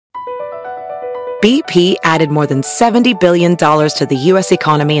BP added more than $70 billion to the U.S.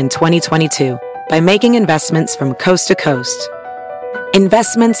 economy in 2022 by making investments from coast to coast.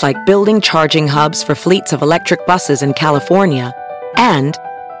 Investments like building charging hubs for fleets of electric buses in California and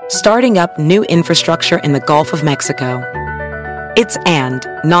starting up new infrastructure in the Gulf of Mexico. It's and,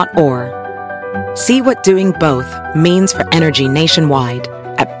 not or. See what doing both means for energy nationwide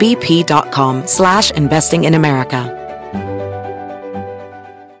at bp.com/investing in America.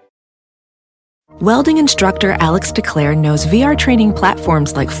 Welding instructor Alex DeClaire knows VR training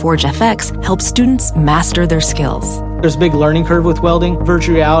platforms like Forge FX help students master their skills. There's a big learning curve with welding.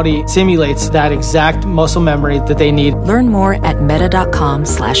 Virtual reality simulates that exact muscle memory that they need. Learn more at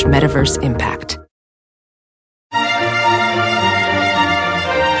meta.com/metaverseimpact.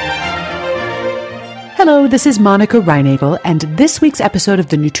 Hello, this is Monica Reinagel, and this week's episode of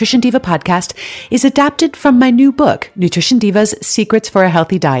the Nutrition Diva podcast is adapted from my new book, Nutrition Diva's Secrets for a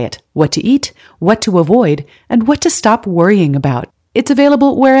Healthy Diet: What to Eat, What to Avoid, and What to Stop Worrying About. It's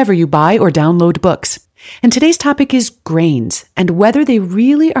available wherever you buy or download books. And today's topic is grains and whether they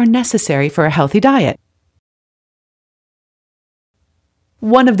really are necessary for a healthy diet.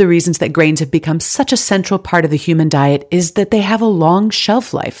 One of the reasons that grains have become such a central part of the human diet is that they have a long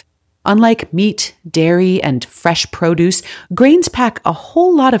shelf life. Unlike meat, dairy, and fresh produce, grains pack a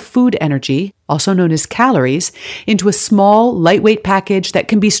whole lot of food energy, also known as calories, into a small, lightweight package that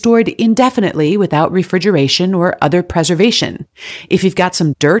can be stored indefinitely without refrigeration or other preservation. If you've got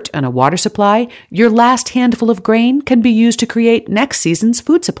some dirt and a water supply, your last handful of grain can be used to create next season's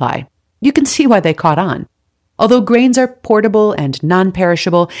food supply. You can see why they caught on. Although grains are portable and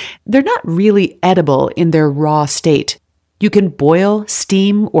non-perishable, they're not really edible in their raw state. You can boil,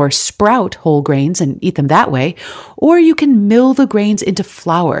 steam, or sprout whole grains and eat them that way, or you can mill the grains into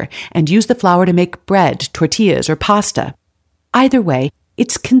flour and use the flour to make bread, tortillas, or pasta. Either way,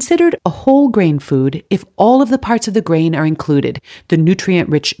 it's considered a whole grain food if all of the parts of the grain are included: the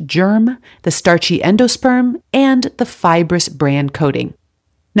nutrient-rich germ, the starchy endosperm, and the fibrous bran coating.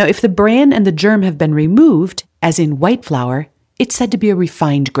 Now, if the bran and the germ have been removed, as in white flour, it's said to be a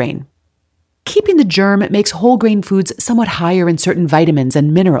refined grain. Keeping the germ makes whole grain foods somewhat higher in certain vitamins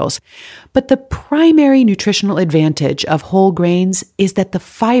and minerals, but the primary nutritional advantage of whole grains is that the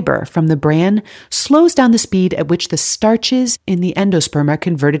fiber from the bran slows down the speed at which the starches in the endosperm are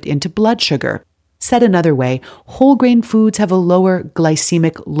converted into blood sugar. Said another way, whole grain foods have a lower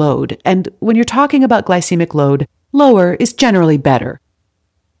glycemic load, and when you're talking about glycemic load, lower is generally better.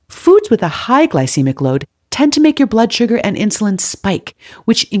 Foods with a high glycemic load tend to make your blood sugar and insulin spike,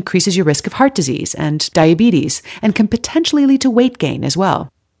 which increases your risk of heart disease and diabetes, and can potentially lead to weight gain as well.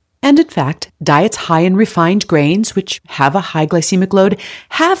 And in fact, diets high in refined grains, which have a high glycemic load,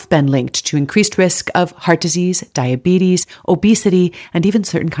 have been linked to increased risk of heart disease, diabetes, obesity, and even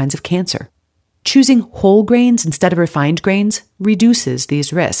certain kinds of cancer. Choosing whole grains instead of refined grains reduces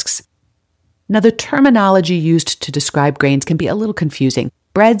these risks. Now, the terminology used to describe grains can be a little confusing.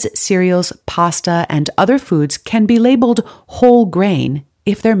 Breads, cereals, pasta, and other foods can be labeled whole grain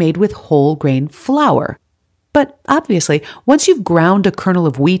if they're made with whole grain flour. But obviously, once you've ground a kernel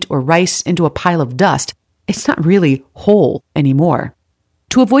of wheat or rice into a pile of dust, it's not really whole anymore.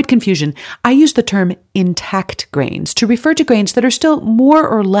 To avoid confusion, I use the term intact grains to refer to grains that are still more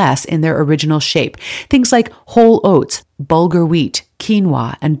or less in their original shape. Things like whole oats, bulgur wheat,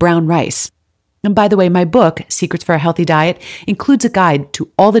 quinoa, and brown rice. And by the way, my book, Secrets for a Healthy Diet, includes a guide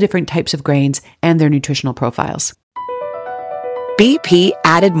to all the different types of grains and their nutritional profiles. BP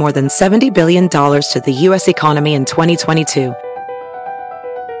added more than $70 billion to the U.S. economy in 2022.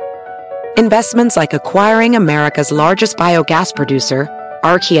 Investments like acquiring America's largest biogas producer,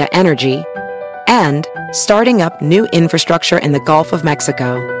 Archaea Energy, and starting up new infrastructure in the Gulf of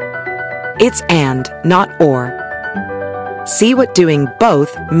Mexico. It's and, not or. See what doing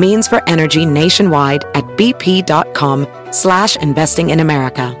both means for energy nationwide at bp.com/investing in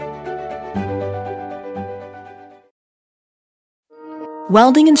America.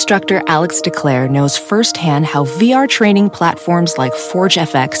 Welding instructor Alex DeClaire knows firsthand how VR training platforms like Forge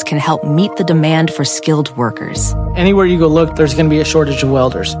FX can help meet the demand for skilled workers. Anywhere you go look, there's going to be a shortage of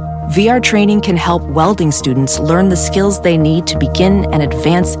welders. VR training can help welding students learn the skills they need to begin and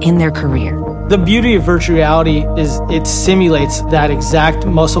advance in their career. The beauty of virtual reality is it simulates that exact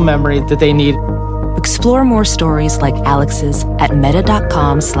muscle memory that they need. Explore more stories like Alex's at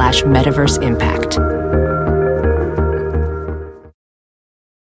meta.com/metaverseimpact.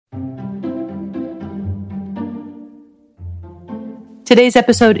 Today's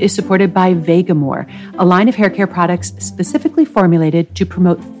episode is supported by Vegamour, a line of hair care products specifically formulated to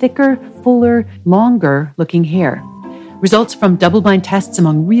promote thicker, fuller, longer-looking hair. Results from double-blind tests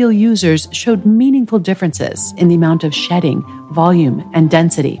among real users showed meaningful differences in the amount of shedding, volume, and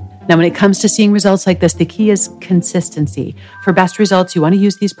density. Now, when it comes to seeing results like this, the key is consistency. For best results, you want to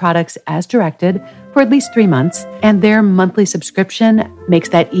use these products as directed for at least 3 months, and their monthly subscription makes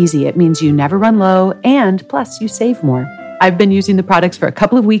that easy. It means you never run low, and plus you save more. I've been using the products for a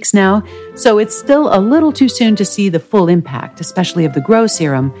couple of weeks now, so it's still a little too soon to see the full impact, especially of the Grow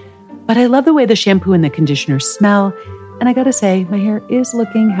Serum, but I love the way the shampoo and the conditioner smell, and I gotta say, my hair is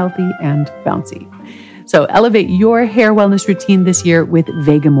looking healthy and bouncy. So elevate your hair wellness routine this year with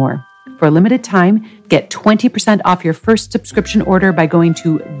Vegamour. For a limited time, get 20% off your first subscription order by going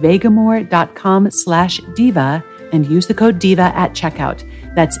to vegamour.com/diva and use the code DIVA at checkout.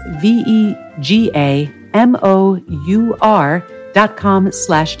 That's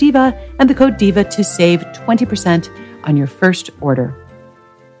VEGAMOUR.com/diva and the code DIVA to save 20% on your first order.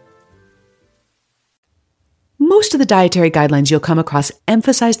 Most of the dietary guidelines you'll come across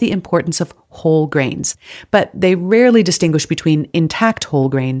emphasize the importance of whole grains, but they rarely distinguish between intact whole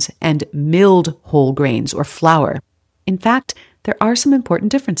grains and milled whole grains or flour. In fact, there are some important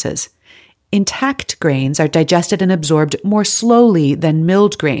differences. Intact grains are digested and absorbed more slowly than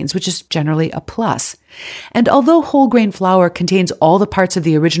milled grains, which is generally a plus. And although whole grain flour contains all the parts of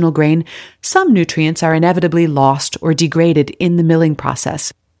the original grain, some nutrients are inevitably lost or degraded in the milling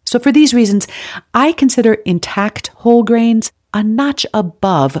process. So for these reasons, I consider intact whole grains a notch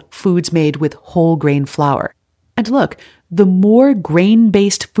above foods made with whole grain flour. And look, the more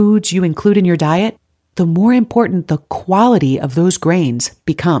grain-based foods you include in your diet, the more important the quality of those grains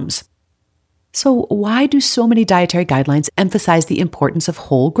becomes. So why do so many dietary guidelines emphasize the importance of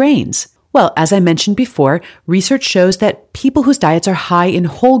whole grains? Well, as I mentioned before, research shows that people whose diets are high in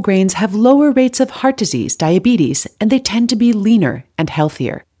whole grains have lower rates of heart disease, diabetes, and they tend to be leaner and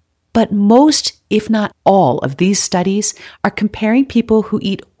healthier. But most, if not all, of these studies are comparing people who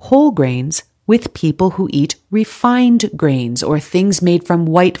eat whole grains with people who eat refined grains or things made from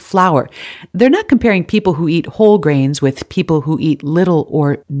white flour. They're not comparing people who eat whole grains with people who eat little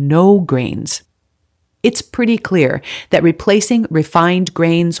or no grains. It's pretty clear that replacing refined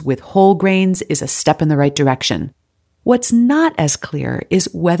grains with whole grains is a step in the right direction. What's not as clear is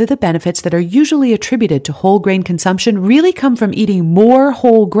whether the benefits that are usually attributed to whole grain consumption really come from eating more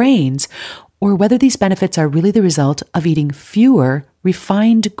whole grains, or whether these benefits are really the result of eating fewer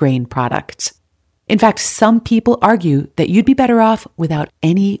refined grain products. In fact, some people argue that you'd be better off without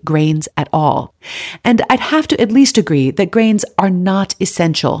any grains at all. And I'd have to at least agree that grains are not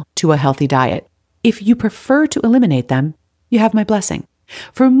essential to a healthy diet. If you prefer to eliminate them, you have my blessing.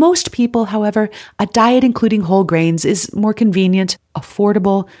 For most people, however, a diet including whole grains is more convenient,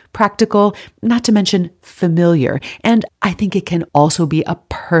 affordable, practical, not to mention familiar, and I think it can also be a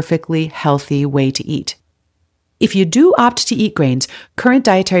perfectly healthy way to eat. If you do opt to eat grains, current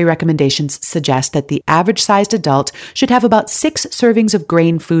dietary recommendations suggest that the average-sized adult should have about 6 servings of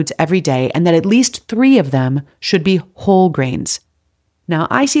grain foods every day and that at least 3 of them should be whole grains. Now,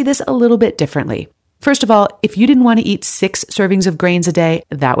 I see this a little bit differently. First of all, if you didn't want to eat 6 servings of grains a day,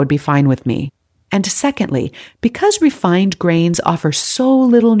 that would be fine with me. And secondly, because refined grains offer so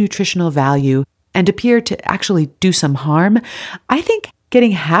little nutritional value and appear to actually do some harm, I think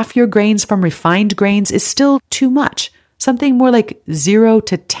getting half your grains from refined grains is still too much. Something more like 0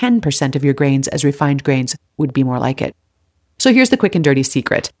 to 10% of your grains as refined grains would be more like it. So here's the quick and dirty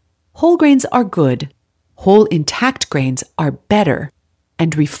secret. Whole grains are good. Whole intact grains are better.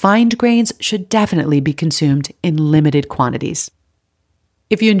 And refined grains should definitely be consumed in limited quantities.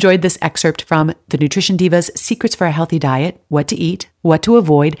 If you enjoyed this excerpt from The Nutrition Diva's Secrets for a Healthy Diet, What to Eat, What to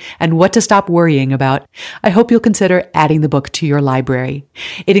Avoid, and What to Stop Worrying About, I hope you'll consider adding the book to your library.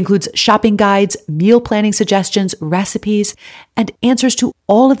 It includes shopping guides, meal planning suggestions, recipes, and answers to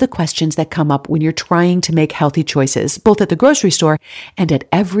all of the questions that come up when you're trying to make healthy choices, both at the grocery store and at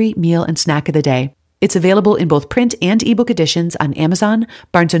every meal and snack of the day. It's available in both print and ebook editions on Amazon,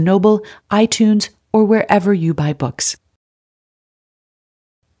 Barnes & Noble, iTunes, or wherever you buy books.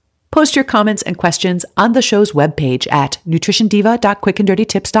 Post your comments and questions on the show's webpage at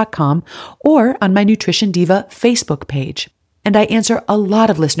nutritiondiva.quickanddirtytips.com or on my Nutrition Diva Facebook page. And I answer a lot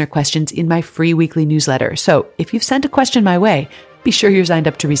of listener questions in my free weekly newsletter. So if you've sent a question my way, be sure you're signed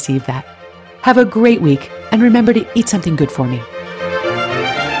up to receive that. Have a great week, and remember to eat something good for me.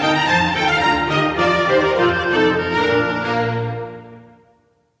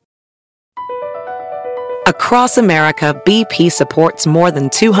 Across America, BP supports more than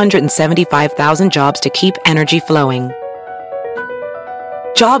 275,000 jobs to keep energy flowing.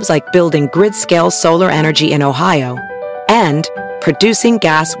 Jobs like building grid-scale solar energy in Ohio and producing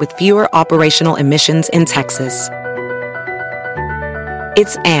gas with fewer operational emissions in Texas.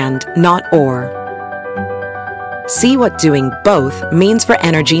 It's and, not or. See what doing both means for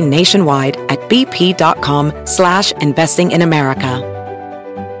energy nationwide at bp.com/investing in America.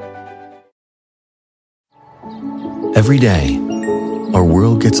 Every day, our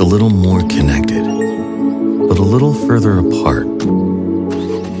world gets a little more connected, but a little further apart.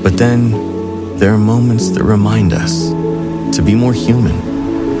 But then, there are moments that remind us to be more human.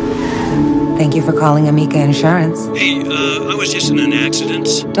 Thank you for calling Amica Insurance. Hey, I was just in an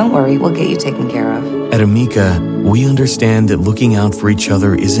accident. Don't worry, we'll get you taken care of. At Amica, we understand that looking out for each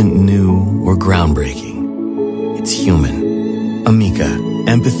other isn't new or groundbreaking. It's human. Amica,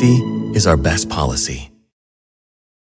 empathy is our best policy.